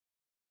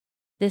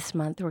This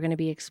month, we're going to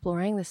be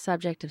exploring the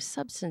subject of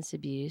substance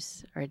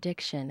abuse or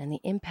addiction and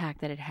the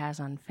impact that it has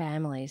on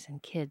families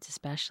and kids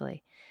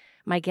especially.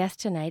 My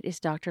guest tonight is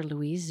Dr.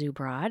 Louise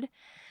Zubrod.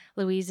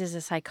 Louise is a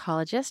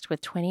psychologist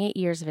with 28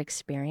 years of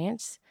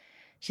experience.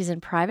 She's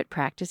in private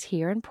practice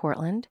here in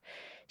Portland.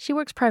 She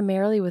works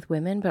primarily with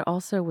women, but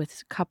also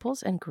with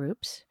couples and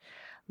groups.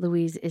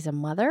 Louise is a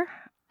mother,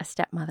 a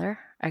stepmother,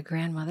 a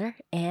grandmother,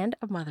 and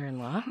a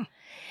mother-in-law.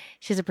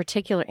 She has a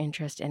particular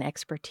interest and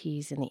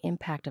expertise in the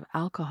impact of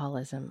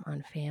alcoholism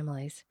on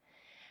families.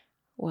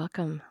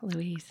 Welcome,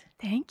 Louise.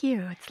 Thank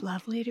you. It's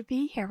lovely to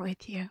be here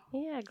with you.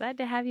 Yeah, glad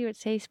to have you at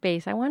Safe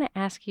Space. I want to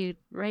ask you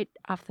right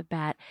off the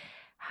bat,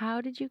 how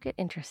did you get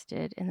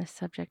interested in the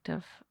subject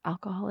of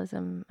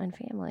alcoholism and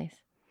families?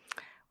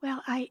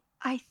 Well, I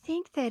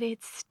think that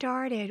it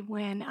started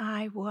when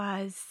I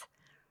was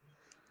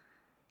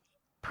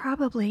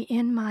probably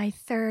in my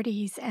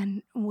 30s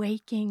and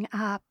waking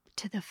up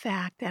to the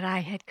fact that I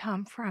had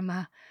come from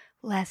a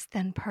less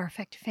than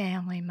perfect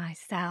family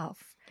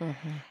myself.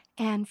 Mm-hmm.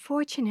 And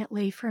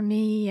fortunately for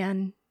me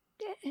and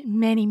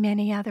many,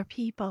 many other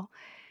people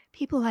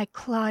like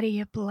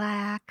Claudia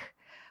Black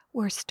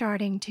were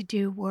starting to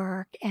do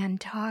work and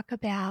talk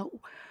about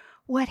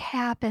what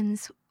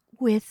happens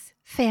with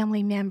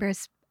family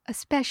members,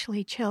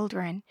 especially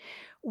children,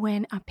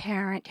 when a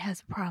parent has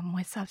a problem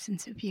with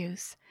substance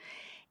abuse.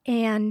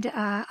 And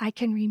I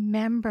can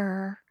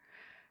remember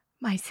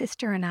my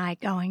sister and I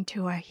going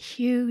to a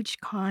huge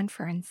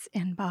conference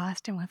in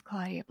Boston with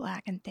Claudia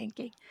Black and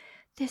thinking,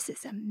 this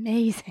is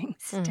amazing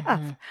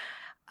stuff.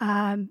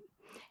 Mm-hmm.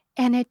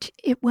 And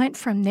it went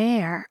from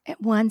there.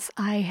 Once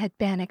I had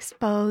been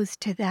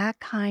exposed to that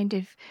kind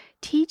of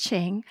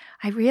teaching,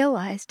 I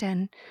realized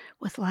and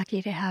was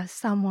lucky to have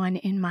someone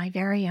in my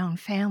very own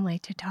family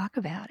to talk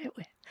about it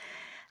with,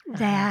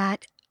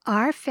 that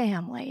our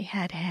family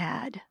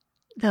had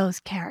those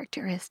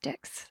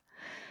characteristics.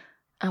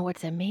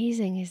 What's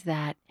amazing is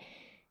that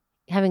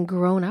having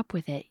grown up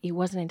with it, it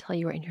wasn't until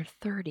you were in your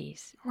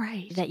 30s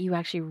that you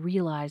actually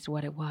realized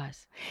what it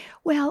was.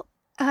 Well,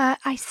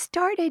 I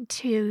started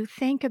to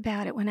think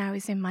about it when I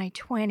was in my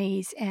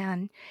 20s,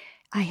 and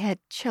I had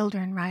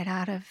children right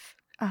out of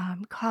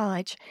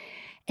college.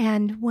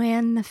 And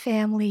when the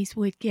families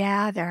would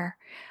gather,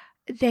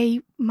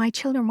 my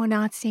children were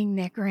not seeing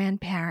their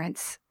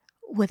grandparents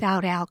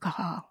without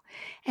alcohol.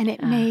 And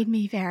it made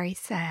me very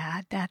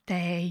sad that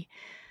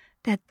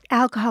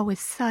alcohol was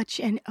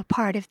such a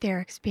part of their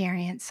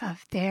experience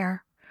of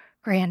their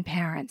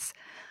grandparents.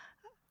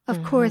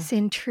 Of course,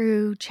 in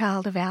true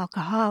child of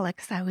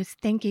alcoholics, I was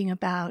thinking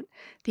about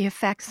the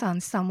effects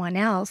on someone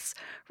else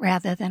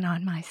rather than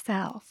on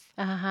myself.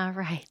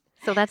 Right.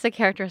 So that's a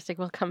characteristic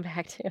we'll come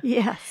back to.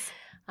 Yes.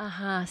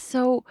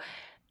 So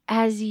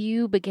as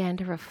you began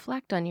to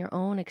reflect on your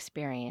own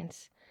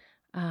experience,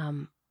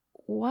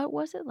 what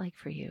was it like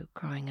for you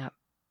growing up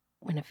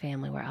in a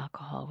family where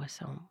alcohol was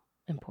so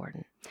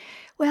important?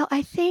 Well,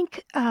 I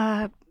think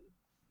I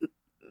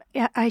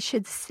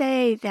should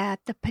say that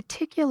the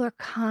particular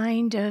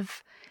kind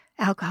of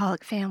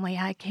alcoholic family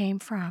I came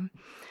from,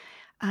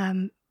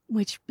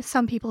 which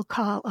some people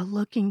call a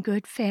looking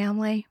good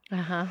family,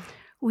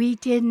 we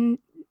didn't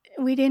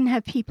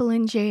have people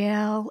in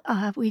jail.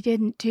 We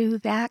didn't do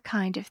that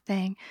kind of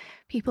thing.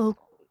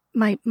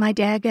 My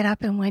dad got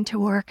up and went to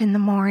work in the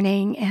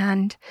morning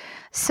and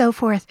so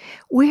forth.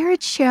 Where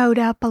it showed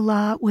up a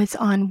lot was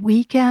on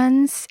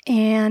weekends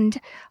and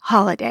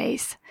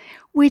holidays,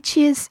 which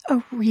is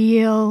a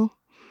real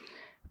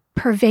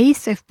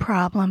pervasive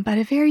problem, but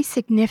a very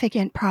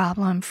significant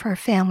problem for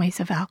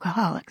families of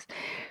alcoholics,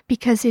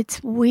 because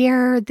it's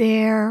where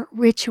their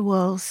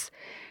rituals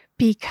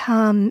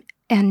become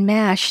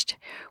enmeshed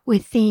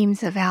with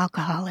themes of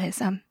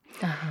alcoholism.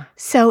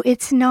 So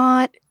it's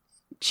not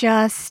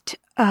just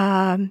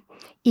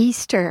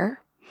Easter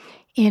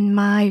in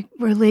my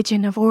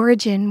religion of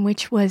origin,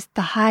 which was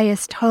the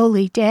highest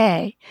holy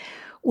day,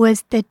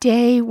 was the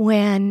day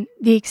when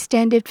the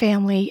extended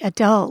family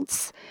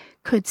adults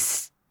could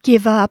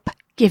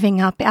giving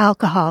up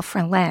alcohol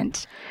for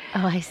Lent.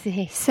 Oh, I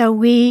see. So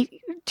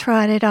we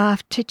trotted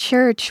off to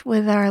church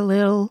with our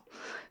little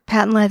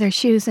patent leather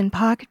shoes and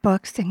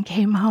pocketbooks and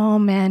came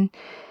home, and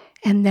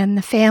then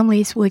the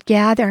families would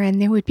gather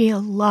and there would be a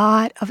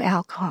lot of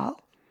alcohol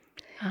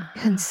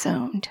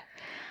consumed.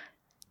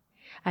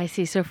 I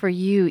see. So for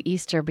you,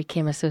 Easter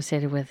became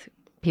associated with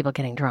people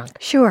getting drunk.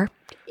 Sure.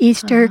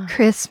 Easter,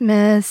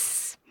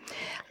 Christmas,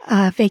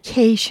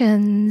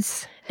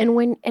 vacations.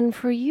 And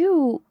for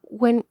you,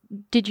 when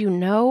did you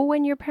know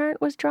when your parent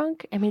was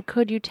drunk? I mean,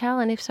 could you tell?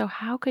 And if so,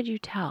 how could you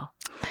tell?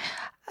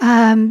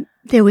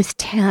 There was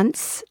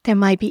tense. There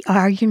might be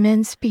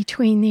arguments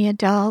between the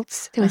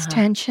adults. There was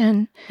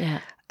tension. Yeah.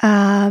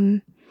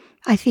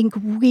 I think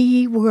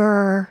we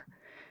were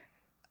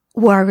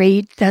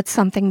worried that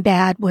something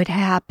bad would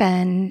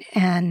happen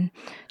and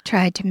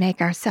tried to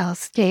make ourselves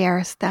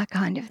scarce, that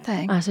kind of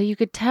thing. So you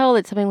could tell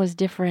that something was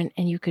different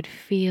and you could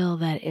feel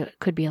that it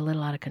could be a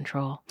little out of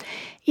control.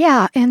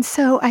 Yeah, and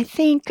so I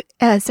think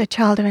as a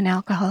child of an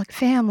alcoholic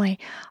family,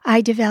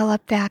 I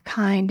developed that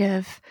kind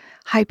of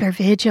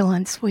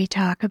hypervigilance we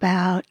talk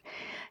about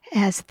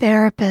as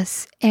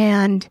therapists,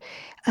 and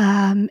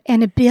an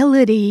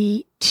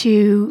ability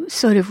to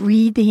sort of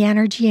read the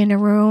energy in a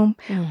room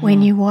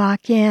when you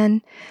walk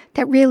in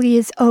that really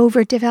is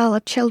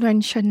overdeveloped.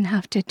 Children shouldn't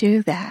have to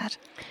do that.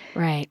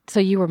 Right. So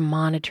you were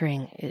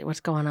monitoring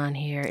what's going on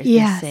here. Is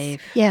this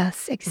safe?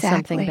 Yes, exactly. Is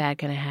something bad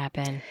going to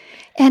happen?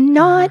 And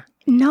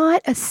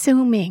not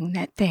assuming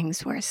that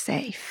things were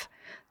safe.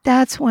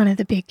 That's one of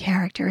the big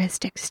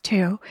characteristics,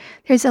 too.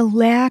 There's a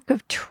lack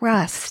of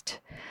trust.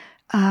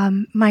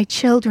 My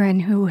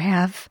children, who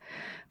have,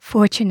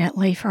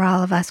 fortunately for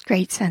all of us,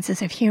 great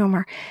senses of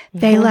humor,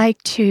 they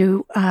like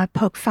to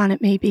poke fun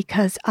at me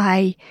because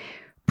I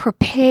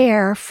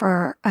prepare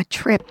for a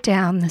trip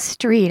down the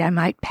street. I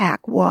might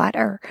pack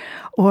water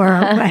or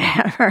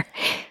whatever.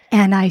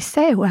 And I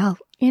say, well,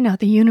 the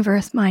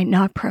universe might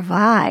not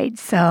provide,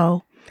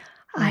 so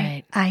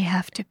I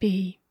have to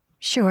be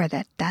sure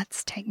that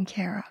that's taken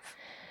care of.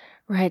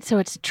 Right. So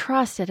it's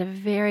trust in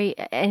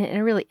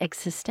a really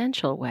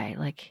existential way.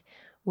 Like,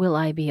 will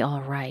I be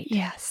all right?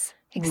 Yes,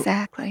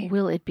 exactly.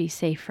 Will it be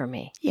safe for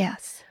me?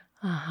 Yes.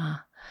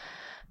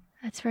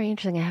 That's very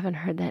interesting. I haven't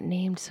heard that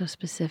named so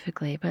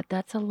specifically, but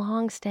that's a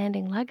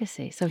long-standing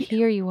legacy. So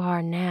here you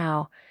are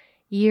now,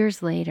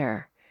 years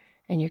later,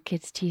 and your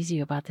kids tease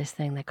you about this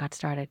thing that got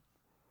started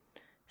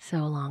so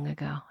long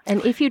ago.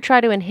 And if you try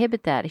to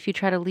inhibit that, if you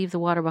try to leave the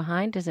water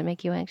behind, does it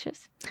make you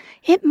anxious?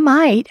 It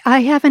might.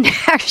 I haven't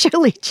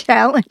actually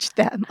challenged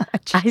that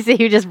much. I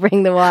see. You just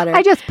bring the water.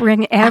 I just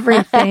bring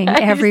everything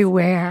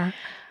everywhere.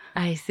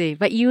 I see.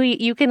 But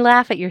you can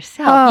laugh at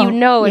yourself. You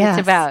know what it's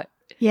about.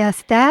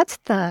 Yes, that's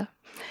the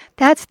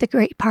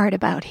great part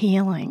about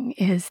healing,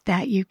 is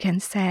that you can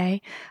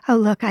say, oh,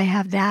 look, I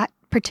have that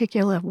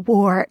particular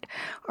wart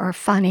or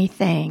funny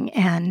thing,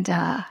 and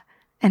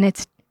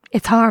it's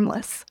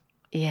harmless.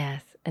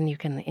 Yes, and you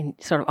can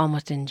sort of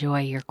almost enjoy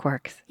your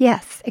quirks.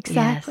 Yes,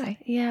 exactly.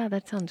 Yes. Yeah,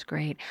 that sounds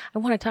great. I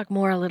want to talk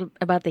more a little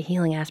about the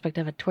healing aspect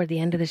of it toward the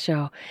end of the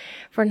show.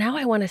 For now,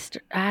 I want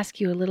to ask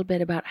you a little bit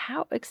about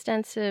how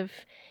extensive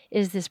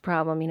is this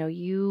problem?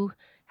 You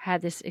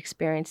had this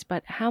experience,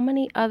 but how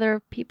many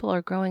other people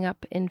are growing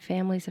up in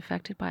families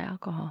affected by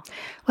alcohol?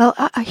 Well,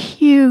 a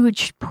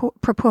huge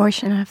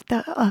proportion of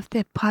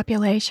the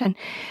population.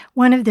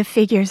 One of the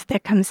figures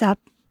that comes up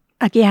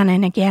again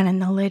and again in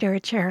the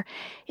literature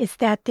is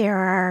that there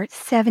are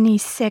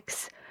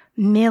 76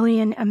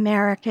 million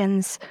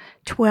Americans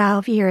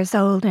 12 years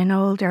old and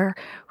older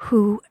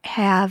who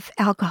have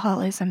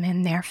alcoholism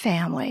in their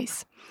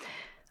families.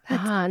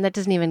 And that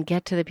doesn't even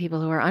get to the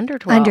people who are under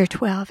 12. Under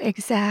 12,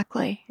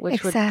 exactly.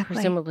 Which would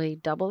presumably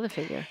double the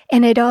figure.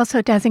 And it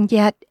also doesn't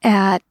get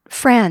at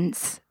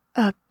friends,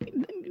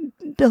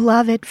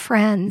 beloved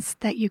friends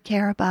that you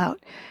care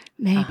about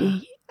may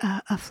be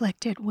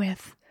afflicted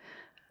with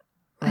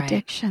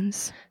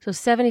addictions. So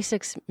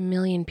 76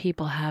 million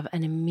people have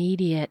an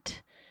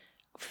immediate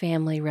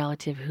family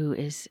relative who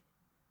is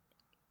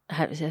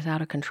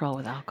out of control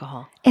with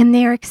alcohol. And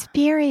their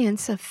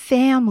experience of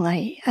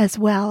family as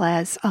well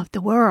as of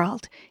the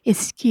world is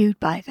skewed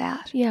by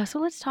that. Yeah, so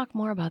let's talk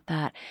more about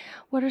that.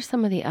 What are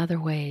some of the other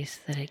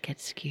ways that it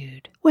gets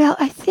skewed? Well,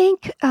 I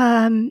think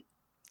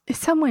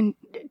someone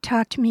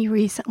talked to me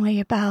recently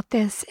about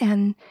this,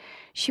 and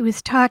she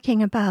was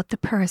talking about the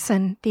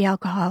person, the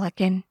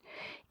alcoholic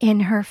in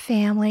her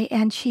family,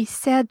 and she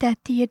said that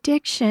the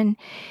addiction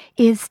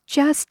is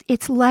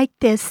it's like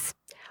this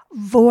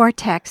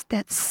vortex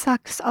that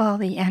sucks all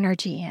the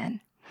energy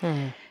in.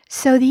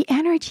 So the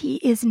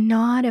energy is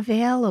not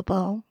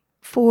available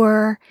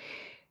for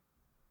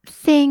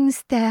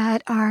things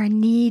that are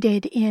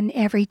needed in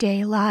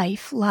everyday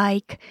life,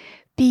 like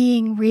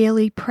being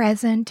really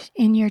present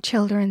in your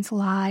children's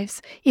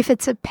lives. If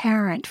it's a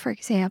parent, for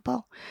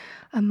example,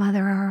 a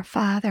mother or a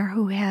father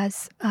who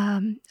has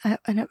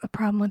a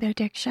problem with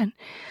addiction,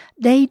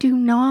 they do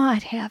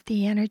not have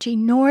the energy,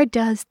 nor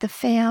does the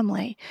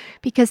family,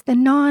 because the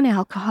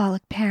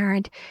non-alcoholic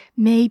parent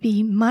may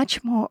be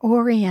much more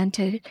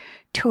oriented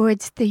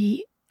towards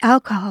the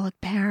alcoholic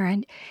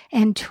parent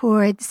and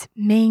towards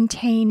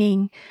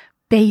maintaining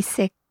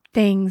basic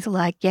things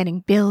like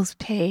getting bills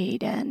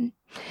paid and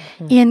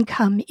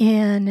income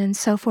in and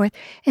so forth.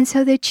 And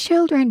so the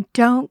children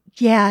don't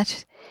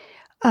get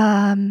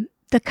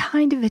the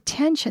kind of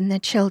attention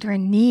that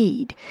children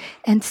need,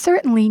 and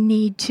certainly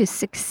need to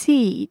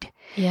succeed.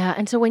 Yeah,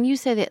 and so when you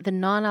say that the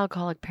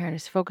non-alcoholic parent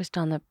is focused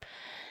on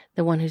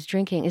the one who's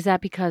drinking, is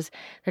that because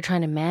they're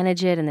trying to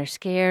manage it and they're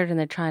scared and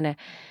they're trying to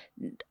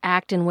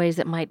act in ways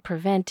that might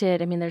prevent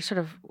it? I mean, they're sort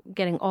of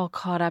getting all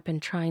caught up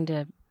in trying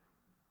to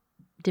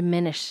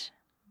diminish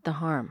the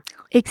harm.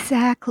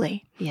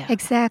 Exactly. Yeah.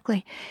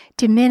 Exactly.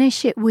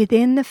 Diminish it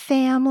within the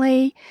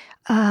family,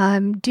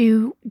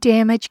 do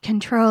damage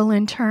control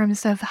in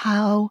terms of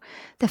how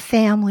the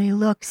family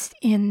looks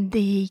in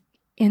the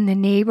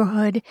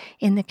neighborhood,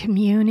 in the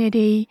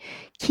community.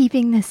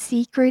 Keeping the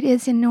secret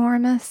is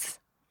enormous.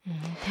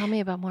 Mm-hmm. Tell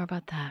me more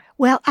about that.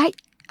 Well, I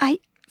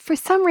for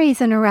some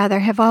reason or other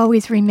have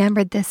always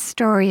remembered this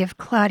story of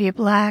Claudia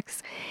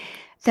Black's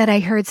that I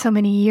heard so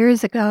many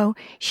years ago.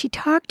 She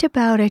talked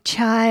about a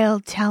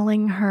child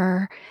telling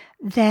her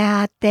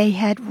that they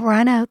had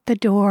run out the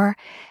door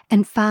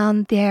and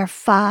found their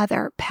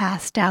father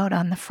passed out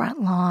on the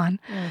front lawn.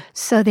 Mm.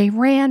 So they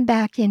ran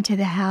back into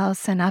the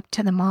house and up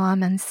to the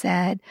mom and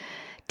said,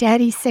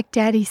 "Daddy's sick,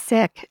 Daddy's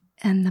sick."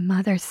 And the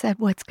mother said,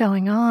 "What's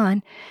going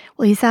on?"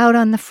 "Well, he's out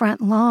on the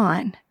front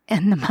lawn."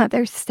 And the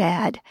mother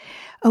said,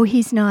 "Oh,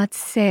 he's not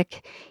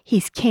sick.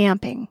 He's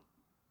camping."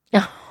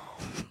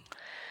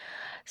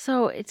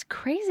 So it's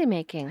crazy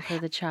making for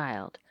the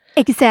child.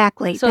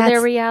 Exactly. So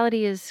their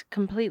reality is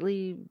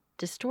completely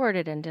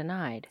distorted and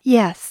denied.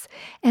 Yes.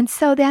 And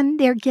so then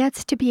there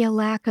gets to be a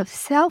lack of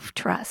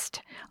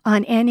self-trust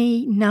on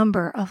any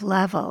number of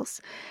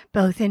levels,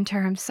 both in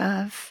terms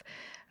of,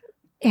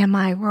 am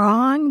I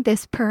wrong?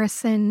 This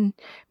person,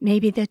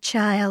 maybe the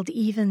child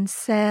even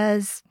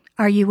says,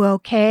 "Are you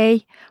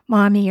okay?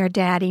 Mommy or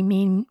Daddy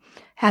mean,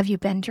 have you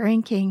been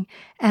drinking?"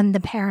 And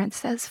the parent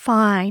says,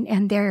 "Fine."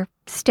 And they're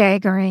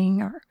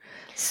staggering or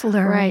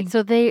slurring. Right.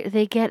 So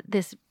they get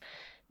this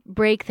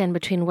break then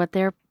between what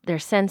their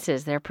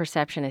senses, their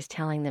perception is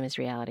telling them is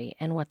reality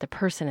and what the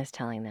person is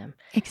telling them.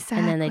 Exactly.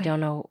 And then they don't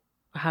know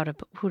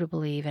who to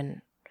believe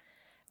and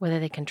whether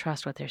they can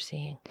trust what they're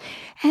seeing.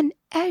 And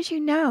as you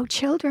know,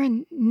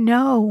 children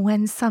know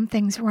when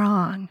something's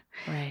wrong.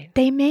 Right.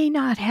 They may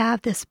not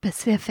have the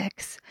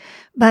specifics,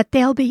 but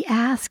they'll be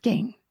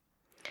asking,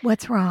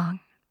 "What's wrong?"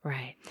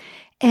 Right.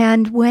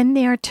 And when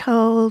they're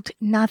told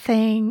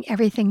nothing,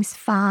 everything's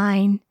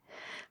fine,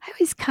 I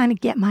always kind of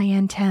get my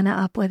antenna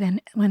up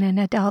when an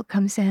adult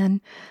comes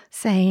in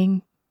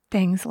saying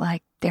things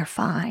like they're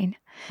fine.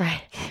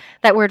 Right.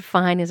 That word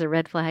 "fine" is a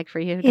red flag for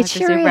you, Dr. It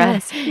sure Zubrat.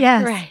 is.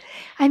 Yes. Right.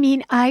 I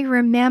mean, I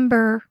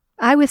remember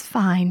I was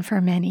fine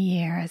for many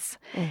years.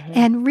 Mm-hmm.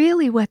 And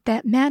really what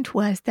that meant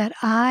was that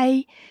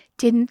I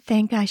didn't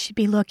think I should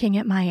be looking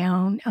at my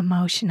own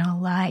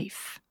emotional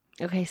life.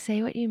 Okay,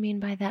 say what you mean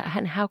by that.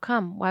 And how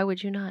come? Why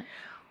would you not?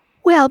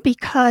 Well,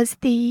 because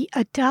the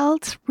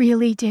adults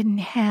really didn't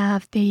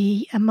have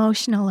the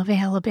emotional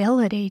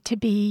availability to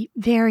be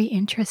very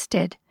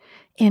interested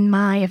in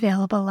my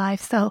available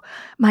life, so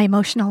my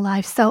emotional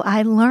life. So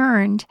I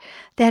learned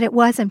that it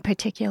wasn't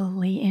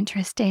particularly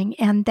interesting,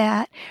 and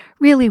that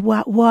really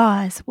what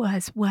was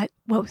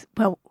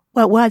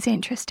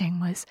interesting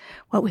was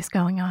what was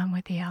going on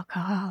with the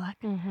alcoholic.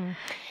 Mm-hmm.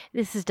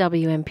 This is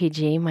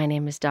WMPG. My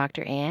name is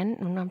Dr. Ann,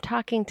 and I'm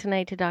talking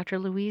tonight to Dr.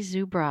 Louise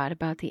Zubrat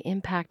about the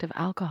impact of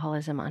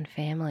alcoholism on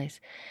families.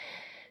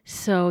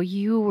 So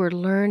you were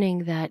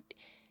learning that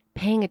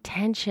paying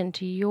attention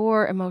to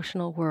your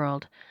emotional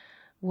world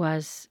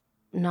was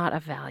not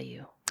of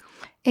value.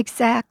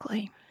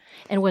 Exactly.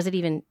 And was it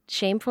even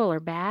shameful or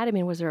bad? I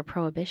mean, was there a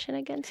prohibition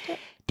against it?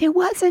 There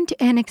wasn't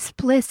an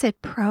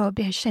explicit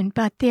prohibition,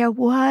 but there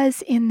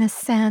was in the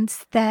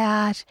sense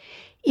that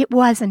it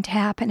wasn't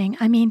happening.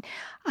 I mean,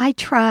 I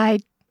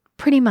tried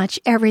pretty much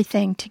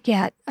everything to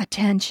get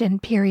attention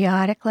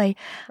periodically.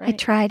 Right. I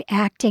tried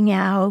acting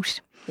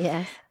out.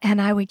 Yes.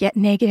 And I would get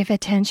negative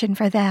attention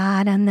for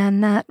that, and then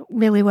that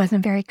really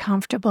wasn't very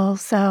comfortable.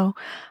 So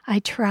I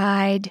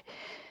tried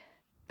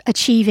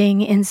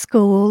achieving in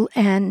school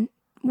and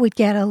would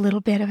get a little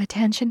bit of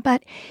attention,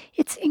 but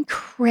it's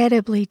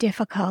incredibly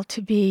difficult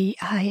to be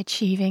high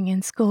achieving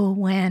in school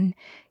when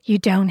you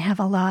don't have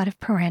a lot of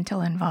parental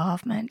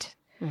involvement.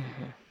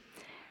 Mm-hmm.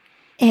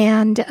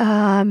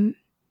 And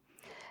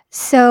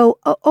so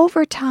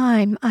over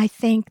time, I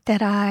think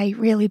that I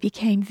really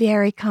became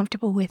very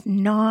comfortable with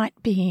not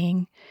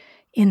being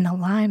in the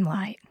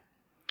limelight.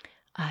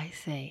 I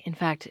see. In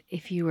fact,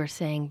 if you were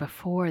saying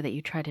before that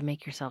you tried to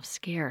make yourself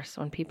scarce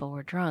when people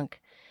were drunk,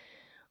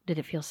 did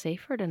it feel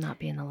safer to not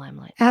be in the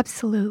limelight?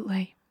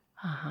 Absolutely.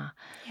 Uh-huh.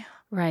 Yeah.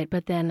 Right.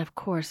 But then, of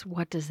course,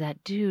 what does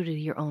that do to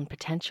your own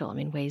potential? I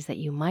mean, ways that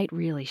you might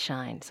really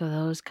shine. So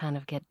those kind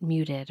of get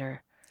muted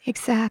or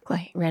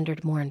exactly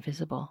rendered more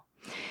invisible.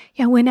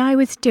 Yeah. When I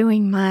was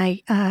doing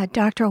my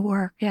doctoral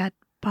work at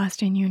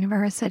Boston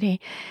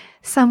University,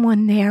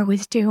 someone there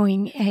was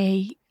doing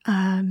a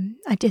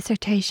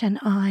dissertation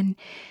on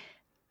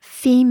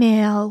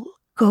female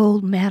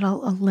gold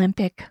medal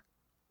Olympic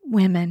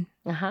women.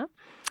 Uh-huh.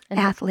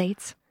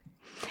 Athletes.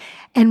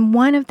 And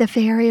one of the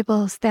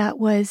variables that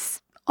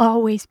was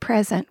always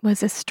present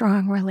was a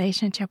strong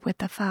relationship with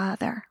the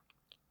father.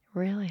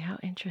 Really? How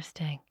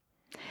interesting.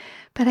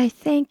 But I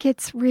think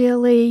it's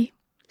really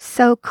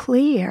so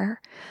clear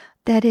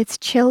that it's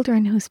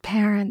children whose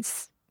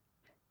parents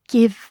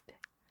give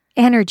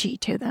energy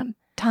to them,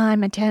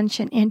 time,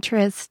 attention,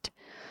 interest,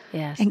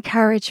 yes,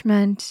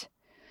 encouragement.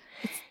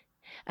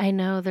 I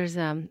know there's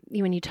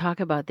when you talk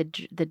about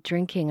the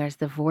drinking as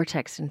the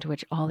vortex into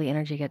which all the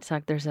energy gets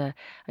sucked. There's a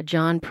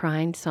John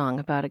Prine song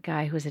about a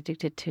guy who's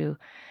addicted to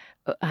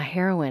a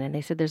heroin, and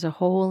they said there's a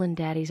hole in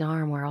Daddy's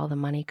arm where all the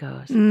money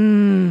goes.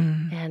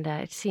 And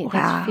that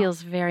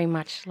feels very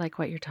much like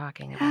what you're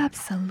talking about.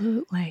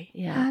 Absolutely.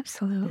 Yeah.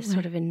 Absolutely. This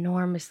sort of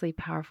enormously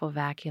powerful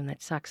vacuum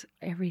that sucks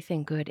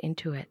everything good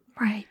into it.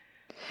 Right.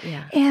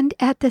 Yeah. And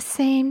at the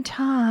same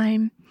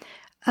time,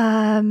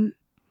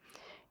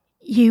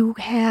 you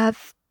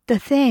have the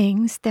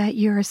things that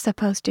you're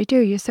supposed to do.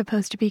 You're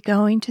supposed to be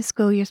going to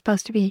school. You're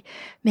supposed to be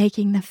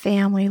making the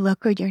family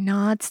look good. You're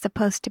not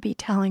supposed to be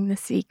telling the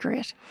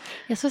secret.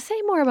 Yeah, so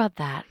say more about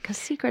that, because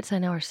secrets I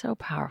know are so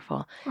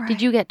powerful. Right.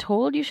 Did you get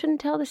told you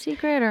shouldn't tell the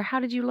secret, or how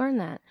did you learn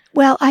that?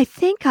 Well, I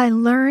think I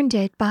learned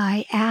it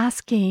by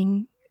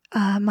asking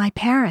my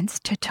parents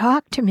to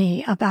talk to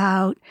me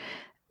about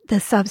the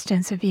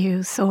substance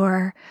abuse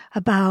or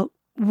about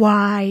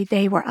why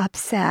they were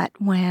upset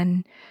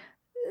when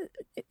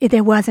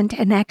there wasn't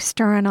an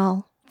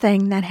external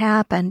thing that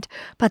happened,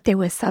 but there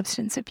was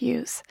substance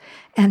abuse.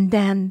 And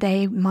then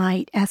they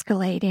might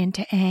escalate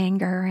into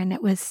anger, and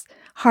it was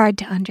hard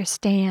to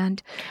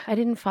understand. I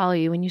didn't follow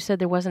you. When you said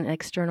there wasn't an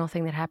external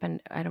thing that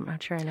happened, I'm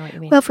not sure I know what you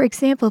mean. Well, for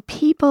example,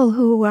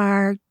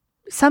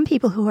 some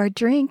people who are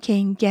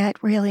drinking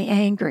get really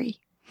angry.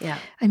 Yeah.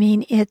 I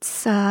mean,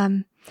 it's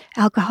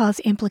alcohol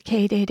is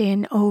implicated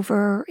in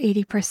over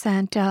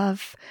 80%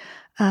 of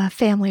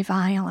family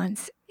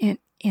violence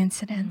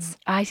incidents.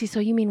 I see. So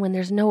you mean when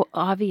there's no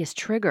obvious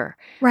trigger,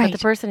 right? But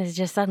the person is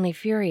just suddenly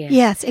furious.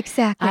 Yes,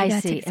 exactly. I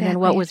That's see. Exactly. And then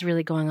what was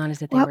really going on is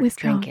that they were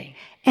drinking.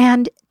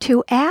 And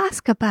to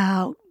ask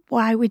about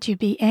why would you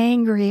be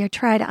angry or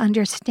try to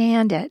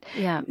understand it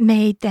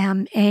made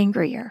them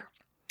angrier.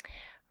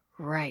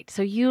 Right.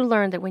 So you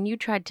learned that when you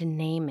tried to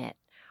name it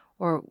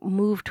or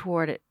move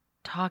toward it,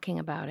 talking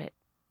about it,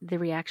 the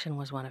reaction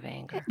was one of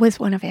anger. It was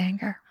one of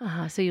anger.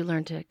 So you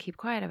learned to keep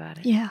quiet about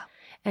it. Yeah.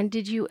 And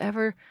did you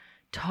ever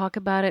talk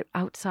about it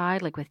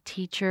outside, like with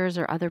teachers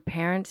or other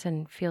parents,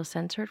 and feel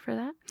censored for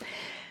that?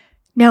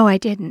 No, I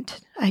didn't.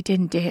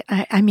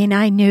 I mean,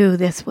 I knew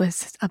this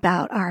was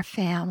about our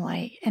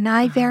family. And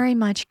I very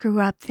much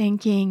grew up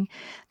thinking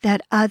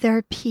that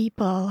other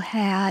people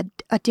had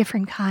a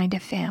different kind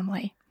of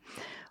family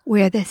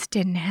where this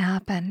didn't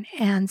happen.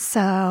 And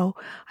so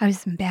I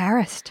was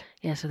embarrassed.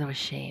 Yeah, so there was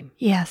shame.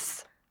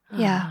 Yes.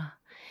 Yeah.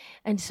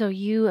 And so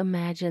you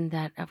imagined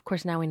that, of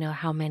course, now we know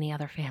how many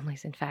other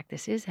families, in fact,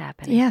 this is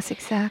happening. Yes,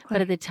 exactly.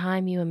 But at the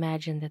time you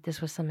imagined that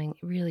this was something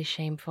really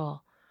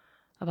shameful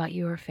about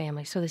your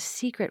family. So the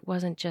secret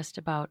wasn't just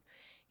about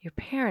your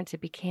parents,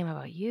 it became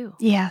about you.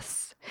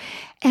 Yes.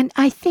 And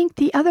I think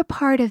the other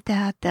part of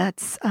that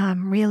that's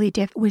really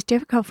was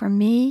difficult for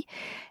me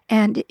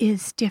and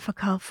is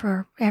difficult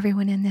for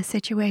everyone in this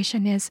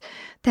situation is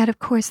that, of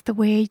course, the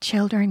way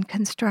children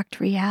construct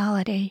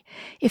reality,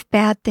 if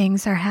bad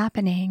things are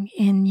happening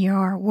in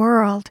your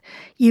world,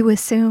 you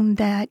assume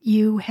that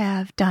you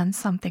have done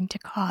something to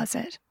cause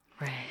it.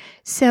 Right.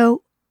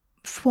 So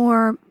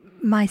for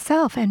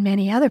myself and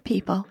many other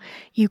people,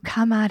 you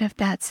come out of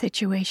that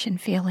situation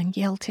feeling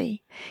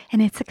guilty.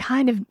 And it's a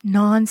kind of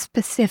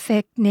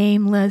non-specific,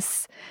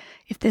 nameless,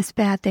 if this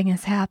bad thing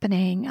is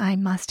happening, I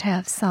must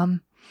have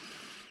some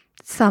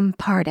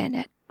part in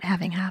it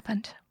having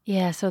happened.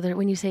 Yeah, so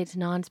when you say it's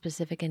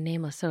non-specific and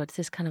nameless, so it's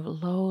this kind of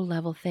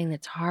low-level thing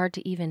that's hard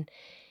to even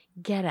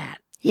get at.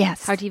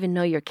 Yes. Hard to even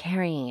know you're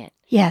carrying it.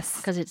 Yes.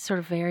 Because it's sort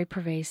of very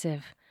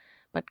pervasive,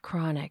 but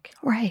chronic.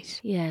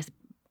 Right. Yes.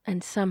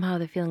 And somehow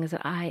the feeling is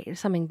that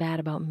something bad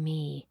about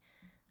me.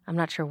 I'm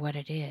not sure what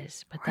it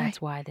is, but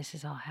that's why this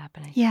is all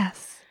happening.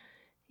 Yes.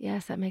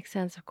 Yes, that makes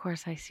sense. Of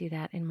course, I see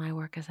that in my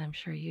work, as I'm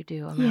sure you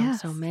do, around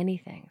so many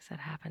things that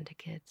happen to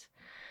kids.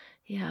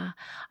 Yeah.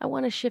 I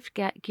want to shift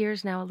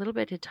gears now a little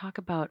bit to talk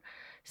about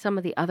some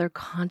of the other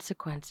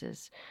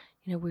consequences.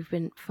 You know, we've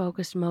been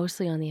focused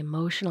mostly on the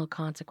emotional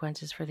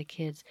consequences for the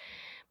kids,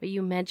 but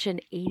you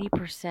mentioned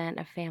 80%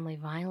 of family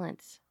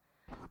violence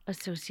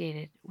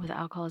associated with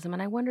alcoholism.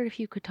 And I wondered if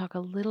you could talk a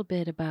little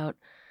bit about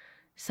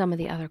some of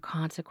the other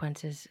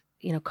consequences,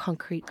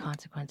 concrete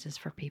consequences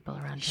for people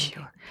around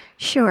drinking.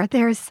 Sure.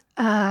 There's,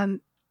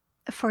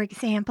 for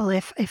example,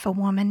 if a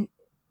woman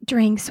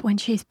drinks when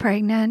she's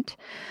pregnant,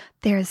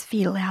 there's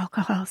fetal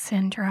alcohol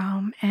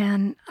syndrome.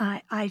 And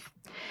I've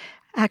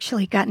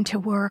actually gotten to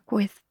work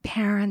with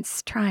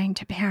parents trying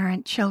to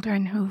parent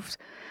children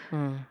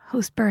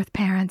whose birth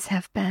parents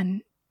have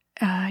been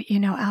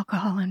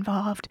alcohol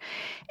involved.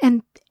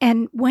 And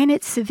when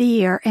it's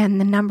severe, and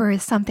the number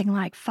is something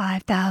like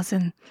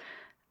 5,000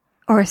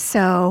 or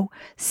so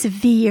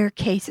severe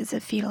cases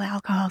of fetal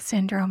alcohol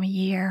syndrome a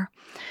year,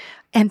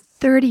 and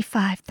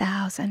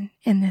 35,000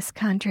 in this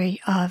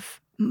country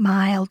of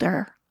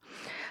milder.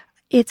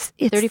 It's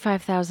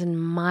 35,000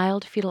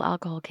 mild fetal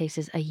alcohol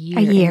cases a year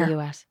in the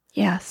U.S.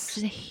 Yes. Which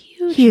is a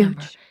huge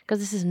number, because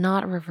this is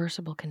not a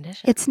reversible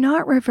condition. It's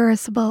not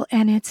reversible,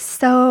 and it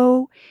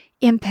so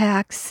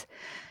impacts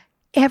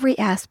every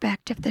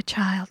aspect of the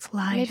child's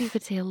life. Maybe you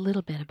could say a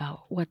little bit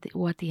about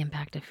what the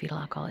impact of fetal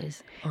alcohol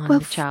is on the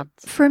child.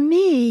 For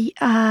me,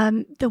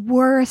 the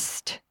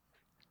worst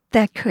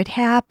that could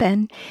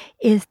happen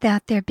is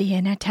that there be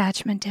an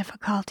attachment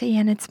difficulty.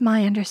 And it's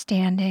my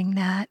understanding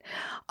that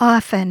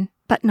often,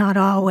 but not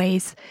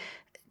always,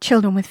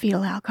 children with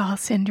fetal alcohol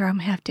syndrome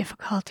have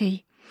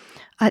difficulty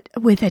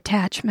with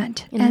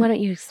attachment. And why don't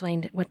you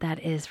explain what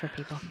that is for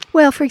people?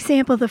 Well, for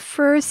example, the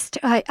first,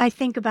 I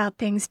think about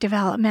things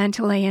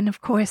developmentally, and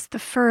of course, the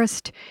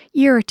first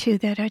year or two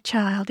that a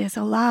child is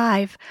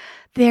alive,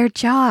 their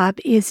job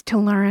is to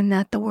learn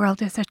that the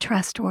world is a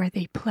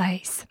trustworthy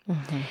place.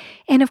 Mm-hmm.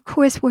 And of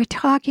course, we're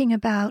talking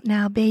about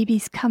now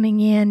babies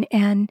coming in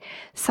and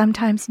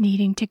sometimes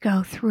needing to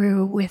go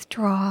through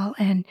withdrawal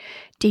and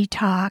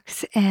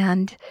detox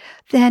and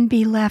then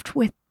be left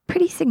with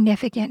pretty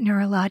significant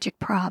neurologic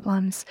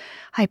problems,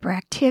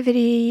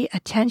 hyperactivity,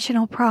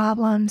 attentional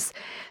problems,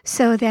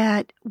 so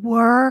that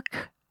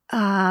work,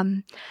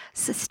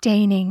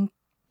 sustaining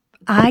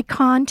eye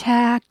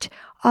contact,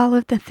 all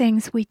of the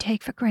things we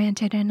take for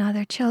granted in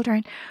other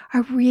children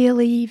are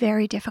really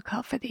very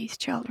difficult for these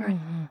children.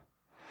 Mm-hmm.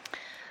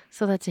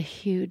 So that's a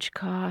huge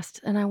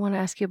cost. And I want to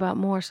ask you about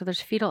more. So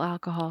there's fetal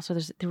alcohol. So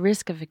there's the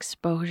risk of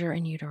exposure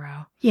in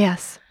utero.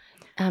 Yes.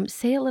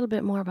 Say a little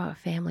bit more about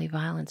family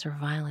violence or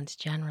violence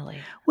generally.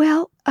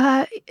 Well,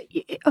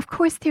 of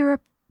course,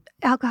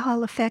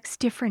 alcohol affects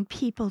different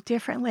people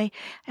differently.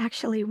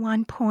 Actually,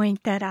 one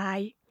point that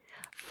I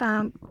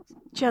found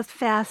just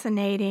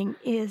fascinating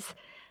is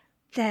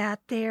that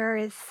there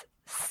is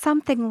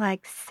something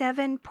like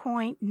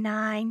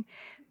 $7.9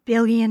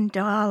 billion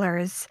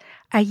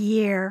a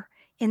year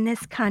in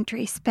this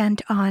country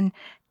spent on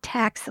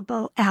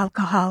taxable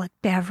alcoholic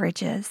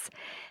beverages,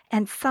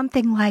 and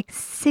something like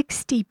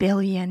 $60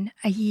 billion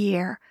a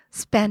year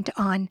spent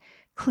on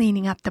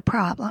cleaning up the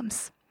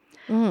problems.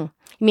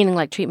 Meaning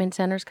like treatment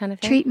centers kind of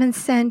thing? Treatment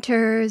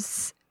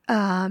centers,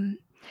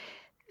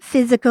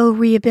 physical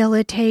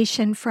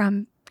rehabilitation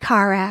from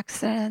car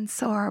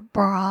accidents or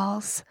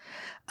brawls,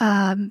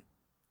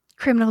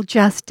 criminal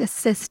justice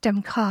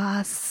system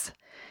costs.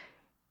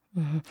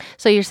 Mm-hmm.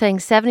 So you're saying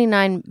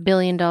 $79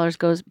 billion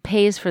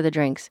pays for the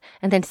drinks,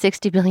 and then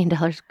 $60 billion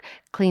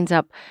cleans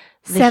up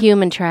the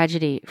human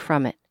tragedy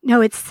from it.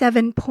 No, it's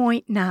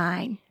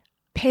 7.9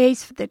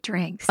 pays for the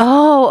drinks.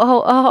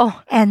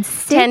 Oh. And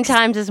 10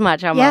 times as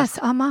much almost. Yes,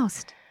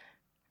 almost.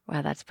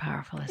 Wow, that's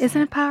powerful,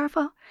 Isn't it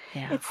powerful?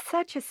 Yeah. It's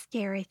such a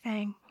scary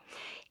thing.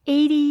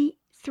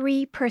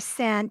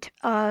 83%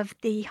 of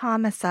the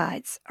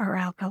homicides are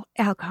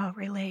alcohol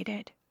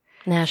related.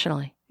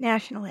 Nationally.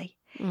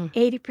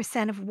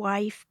 80% of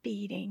wife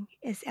beating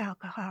is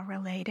alcohol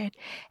related.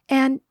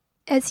 And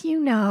as you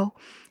know,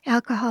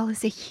 alcohol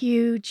is a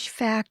huge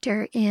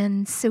factor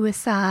in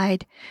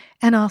suicide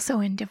and also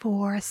in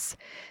divorce.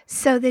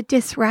 So the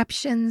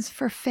disruptions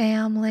for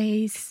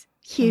families,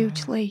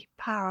 hugely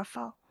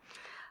powerful.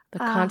 The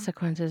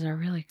consequences are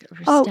really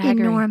staggering.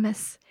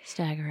 Enormous.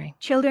 Staggering.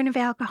 Children of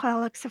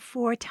alcoholics are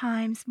 4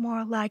 times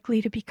more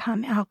likely to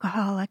become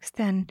alcoholics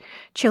than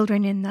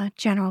children in the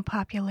general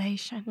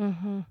population.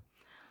 Mm-hmm.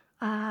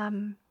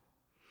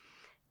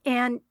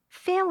 And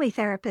family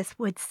therapists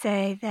would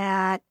say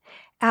that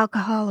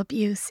alcohol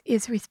abuse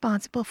is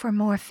responsible for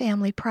more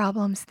family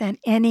problems than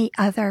any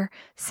other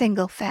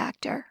single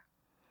factor.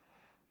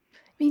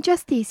 I mean,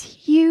 just these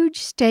huge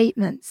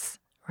statements.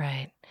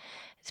 Right.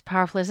 It's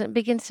powerful, isn't it? It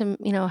begins to,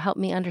 help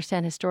me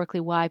understand historically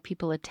why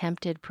people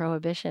attempted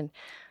prohibition.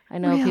 I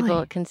know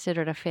people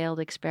consider it a failed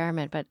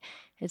experiment, but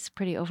it's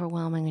pretty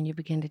overwhelming when you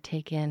begin to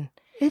take in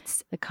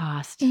the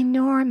cost.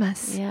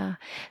 Enormous. Yeah.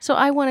 So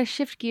I want to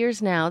shift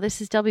gears now.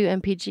 This is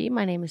WMPG.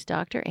 My name is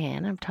Dr.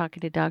 Ann. I'm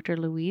talking to Dr.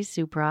 Louise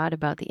Zubrod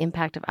about the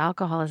impact of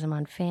alcoholism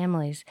on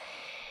families.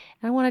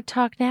 And I want to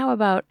talk now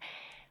about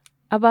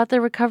the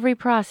recovery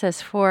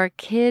process for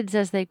kids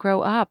as they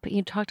grow up.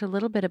 You talked a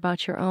little bit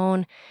about your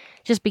own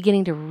just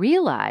beginning to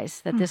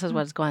realize that this is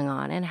what's going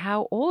on and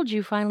how old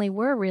you finally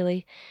were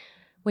really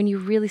when you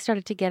really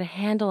started to get a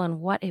handle on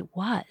what it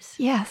was.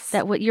 Yes.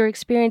 That what your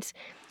experience,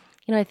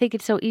 I think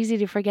it's so easy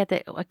to forget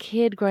that a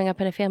kid growing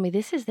up in a family,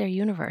 this is their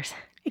universe.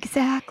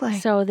 Exactly.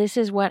 So this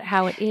is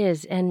how it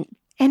is. And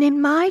in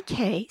my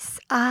case,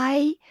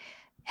 I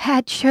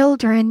had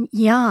children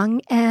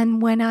young,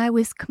 and when I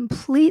was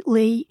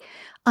completely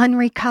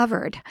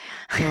unrecovered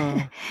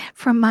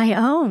from my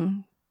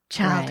own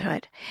childhood.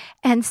 Right.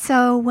 And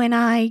so when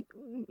I,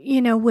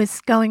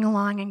 was going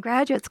along in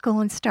graduate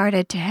school and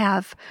started to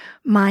have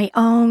my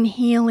own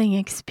healing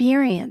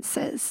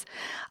experiences,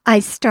 I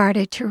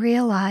started to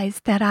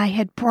realize that I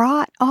had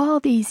brought all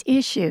these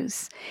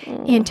issues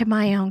into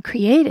my own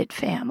created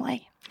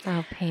family.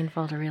 Oh,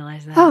 painful to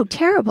realize that. Oh,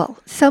 terrible.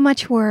 So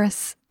much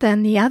worse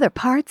than the other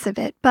parts of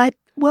it. But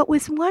what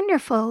was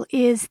wonderful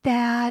is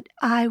that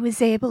I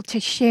was able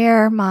to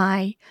share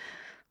my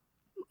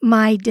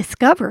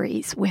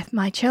discoveries with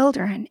my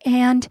children.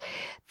 And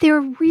there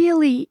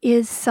really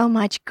is so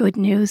much good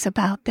news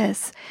about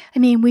this. I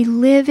mean, we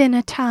live in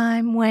a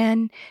time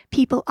when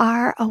people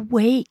are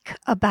awake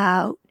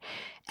about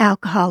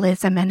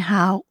alcoholism and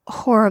how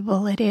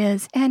horrible it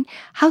is and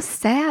how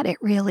sad it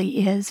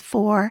really is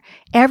for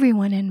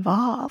everyone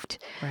involved.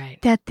 Right.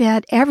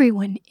 That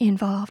everyone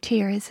involved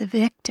here is a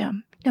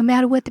victim, no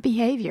matter what the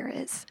behavior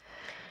is.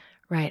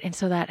 Right, and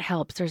so that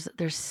helps.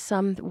 There's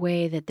some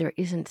way that there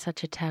isn't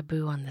such a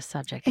taboo on the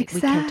subject.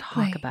 Exactly. We can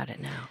talk about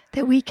it now.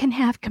 That we can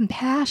have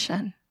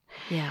compassion.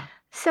 Yeah.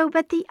 So,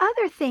 but the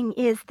other thing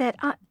is that,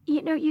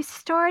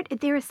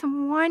 there are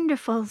some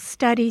wonderful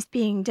studies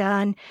being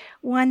done.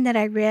 One that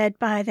I read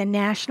by the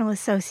National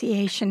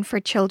Association for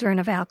Children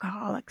of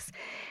Alcoholics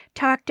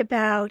talked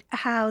about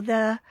how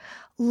the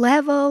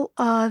level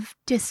of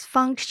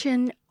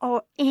dysfunction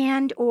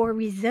or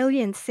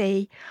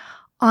resiliency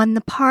on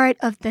the part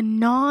of the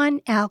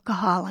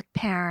non-alcoholic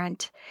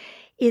parent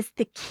is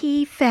the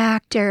key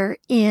factor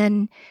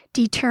in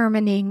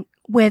determining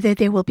whether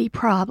there will be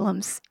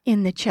problems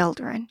in the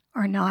children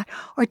or not,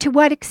 or to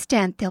what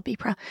extent there'll be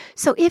problems.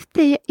 So if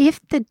the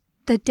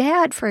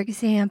dad, for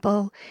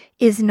example,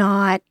 is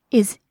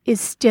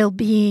still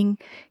being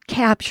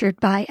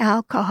captured by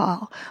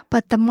alcohol,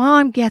 but the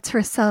mom gets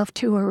herself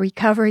to a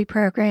recovery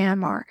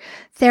program or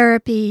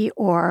therapy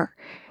or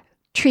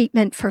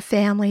treatment for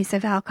families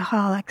of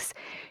alcoholics,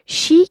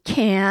 she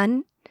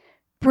can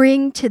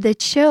bring to the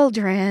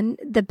children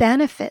the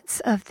benefits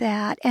of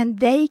that, and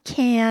they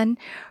can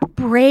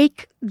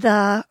break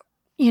the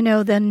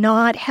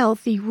not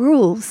healthy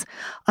rules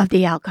of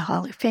the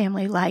alcoholic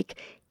family, like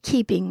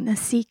keeping the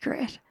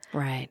secret.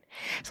 Right.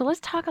 So let's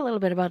talk a little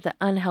bit about the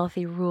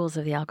unhealthy rules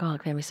of the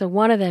alcoholic family. So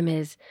one of them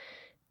is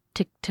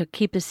to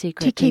keep a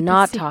secret, to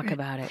not talk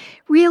about it.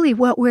 Really,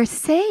 what we're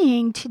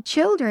saying to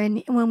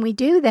children when we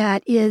do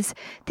that is,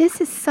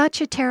 this is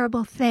such a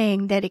terrible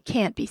thing that it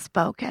can't be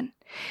spoken.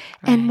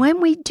 Right. And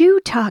when we do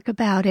talk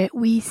about it,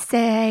 we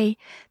say,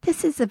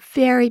 this is a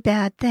very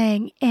bad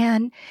thing,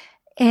 and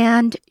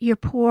your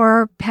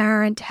poor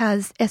parent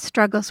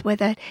struggles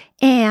with it,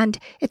 and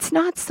it's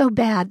not so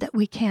bad that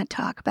we can't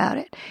talk about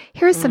it.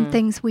 Here's some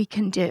things we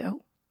can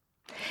do.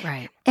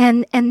 Right.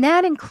 And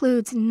that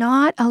includes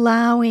not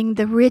allowing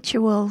the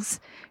rituals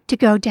to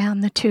go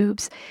down the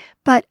tubes.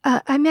 But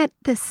I met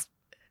this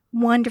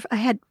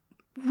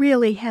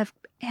have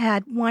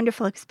had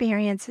wonderful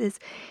experiences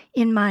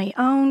in my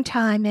own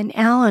time in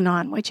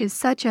Al-Anon, which is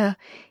such a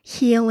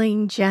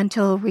healing,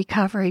 gentle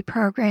recovery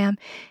program,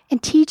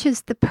 and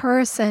teaches the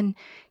person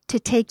to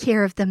take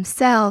care of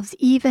themselves,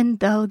 even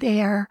though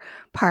their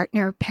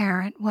partner,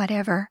 parent,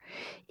 whatever,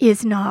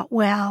 is not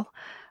well.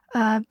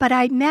 But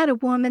I met a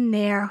woman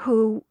there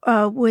who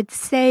would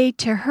say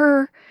to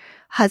her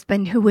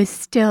husband, who was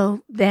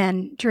still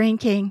then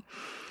drinking,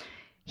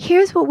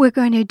 here's what we're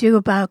going to do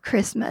about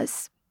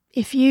Christmas.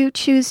 If you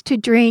choose to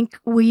drink,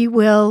 we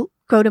will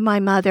go to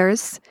my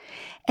mother's.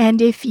 And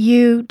if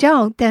you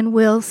don't, then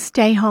we'll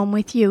stay home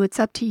with you. It's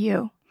up to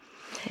you.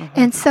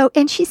 Uh-huh.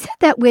 And she said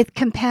that with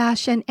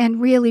compassion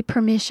and really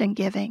permission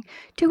giving.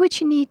 Do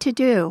what you need to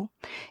do.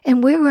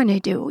 And we're going to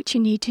do what you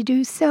need to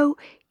do. So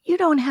you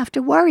don't have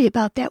to worry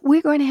about that.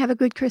 We're going to have a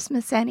good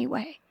Christmas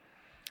anyway.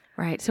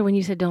 Right. So when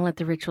you said don't let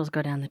the rituals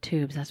go down the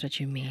tubes, that's what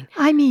you mean.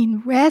 I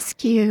mean,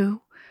 rescue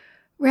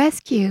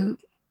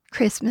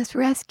Christmas,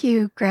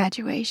 rescue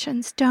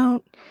graduations.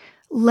 Don't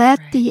let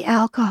the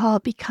alcohol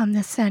become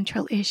the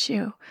central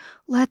issue.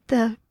 Let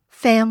the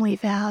family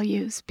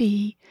values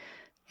be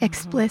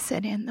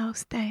explicit in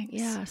those things.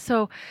 Yeah.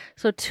 So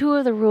two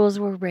of the rules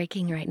we're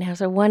breaking right now.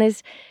 So one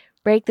is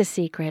break the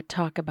secret,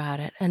 talk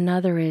about it.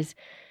 Another is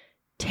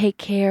take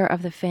care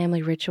of the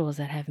family rituals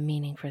that have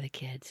meaning for the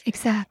kids.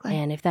 Exactly.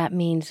 And if that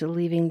means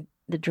leaving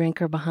the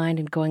drinker behind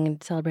and going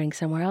and celebrating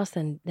somewhere else,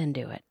 then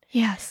do it.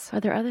 Yes. Are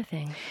there other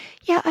things?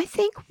 Yeah, I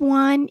think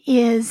one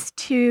is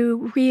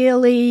to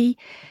really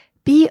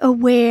be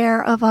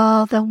aware of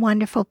all the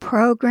wonderful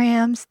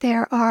programs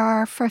there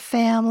are for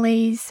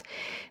families.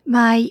 In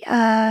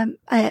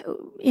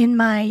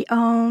my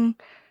own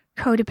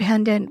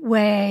codependent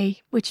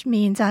way, which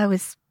means I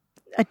was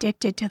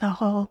addicted to the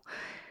whole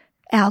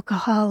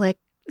alcoholic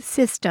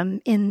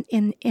system in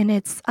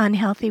its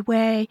unhealthy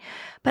way,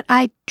 but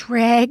I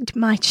dragged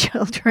my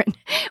children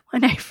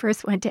when I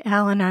first went to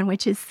Al-Anon,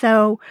 which is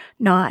so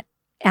not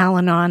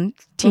Al-Anon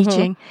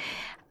teaching.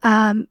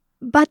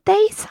 But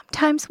they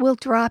sometimes will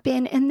drop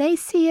in and they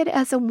see it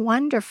as a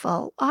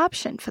wonderful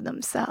option for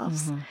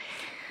themselves. Mm-hmm.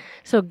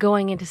 So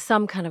going into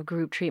some kind of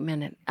group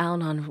treatment at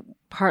Al-Anon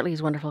partly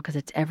is wonderful because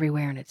it's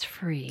everywhere and it's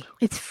free.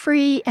 It's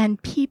free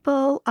and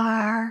people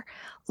are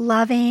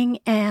loving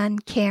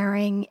and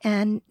caring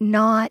and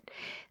not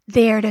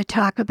there to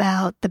talk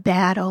about the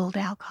bad old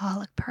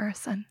alcoholic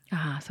person.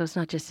 So it's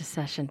not just a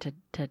session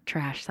to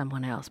trash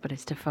someone else, but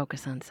it's to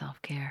focus on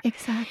self-care.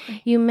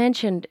 Exactly. You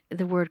mentioned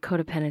the word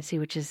codependency,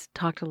 which is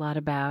talked a lot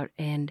about,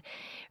 and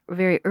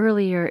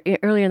earlier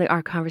in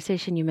our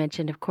conversation, you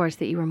mentioned, of course,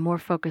 that you were more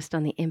focused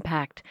on the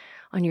impact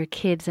on your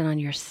kids and on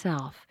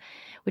yourself,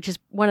 which is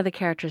one of the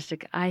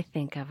characteristics I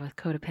think of with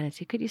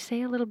codependency. Could you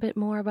say a little bit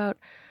more about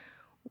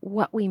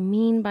what we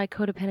mean by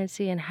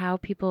codependency and how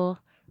people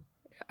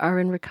are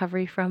in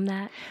recovery from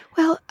that?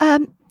 Well,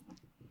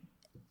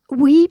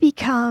 we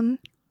become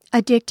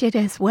addicted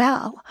as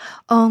well.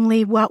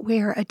 Only what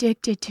we're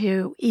addicted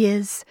to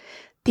is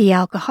the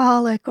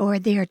alcoholic or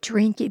their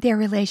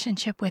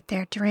relationship with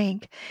their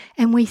drink.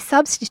 And we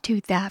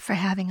substitute that for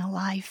having a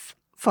life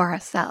for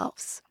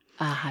ourselves.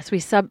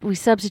 So we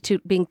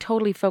substitute being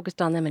totally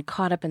focused on them and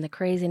caught up in the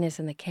craziness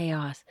and the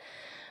chaos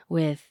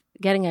with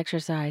getting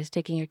exercise,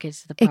 taking your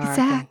kids to the park.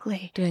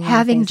 Exactly. Doing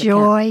having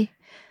joy,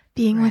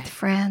 being with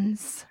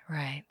friends.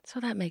 Right. So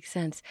that makes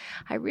sense.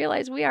 I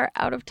realize we are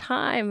out of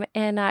time,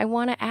 and I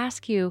want to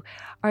ask you,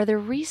 are there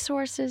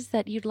resources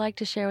that you'd like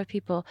to share with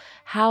people,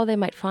 how they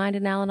might find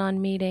an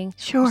Al-Anon meeting?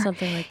 Sure. Or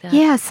something like that?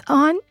 Yes.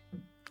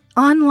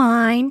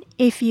 Online,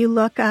 if you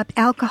look up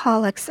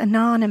Alcoholics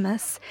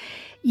Anonymous,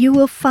 you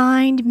will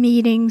find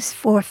meetings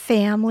for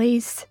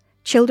families,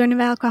 children of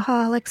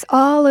alcoholics.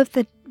 All of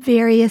the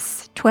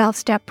various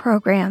 12-step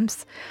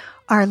programs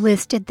are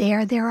listed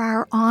there. There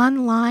are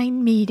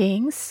online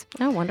meetings.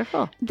 Oh,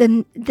 wonderful.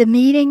 The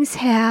meetings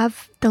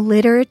have the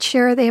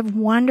literature. They have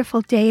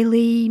wonderful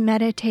daily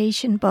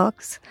meditation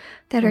books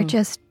that are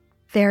just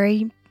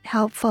very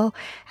helpful,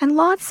 and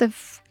lots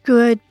of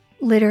good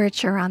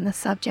literature on the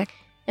subject.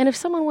 And if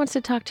someone wants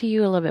to talk to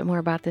you a little bit more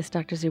about this,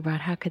 Dr.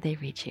 Zubrod, how could they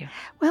reach you?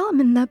 Well, I'm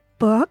in the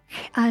book.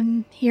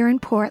 I'm here in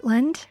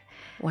Portland.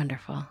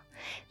 Wonderful.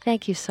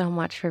 Thank you so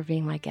much for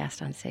being my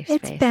guest on Safe Space.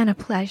 It's been a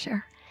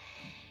pleasure.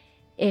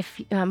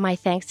 My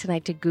thanks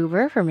tonight to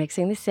Goober for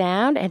mixing the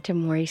sound and to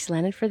Maurice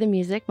Lennon for the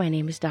music. My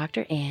name is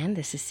Dr. Ann.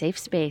 This is Safe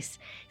Space.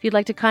 If you'd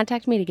like to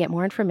contact me to get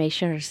more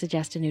information or to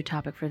suggest a new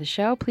topic for the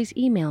show, please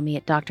email me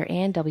at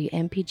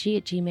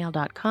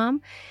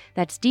drannwmpg@gmail.com.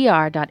 That's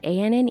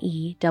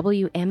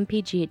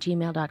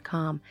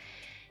dr.annewmpg@gmail.com.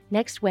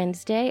 Next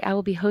Wednesday, I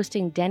will be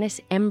hosting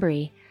Dennis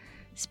Embry,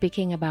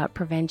 speaking about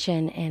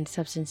prevention and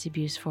substance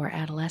abuse for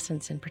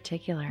adolescents in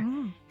particular.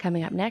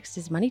 Coming up next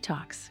is Money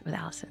Talks with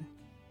Allison.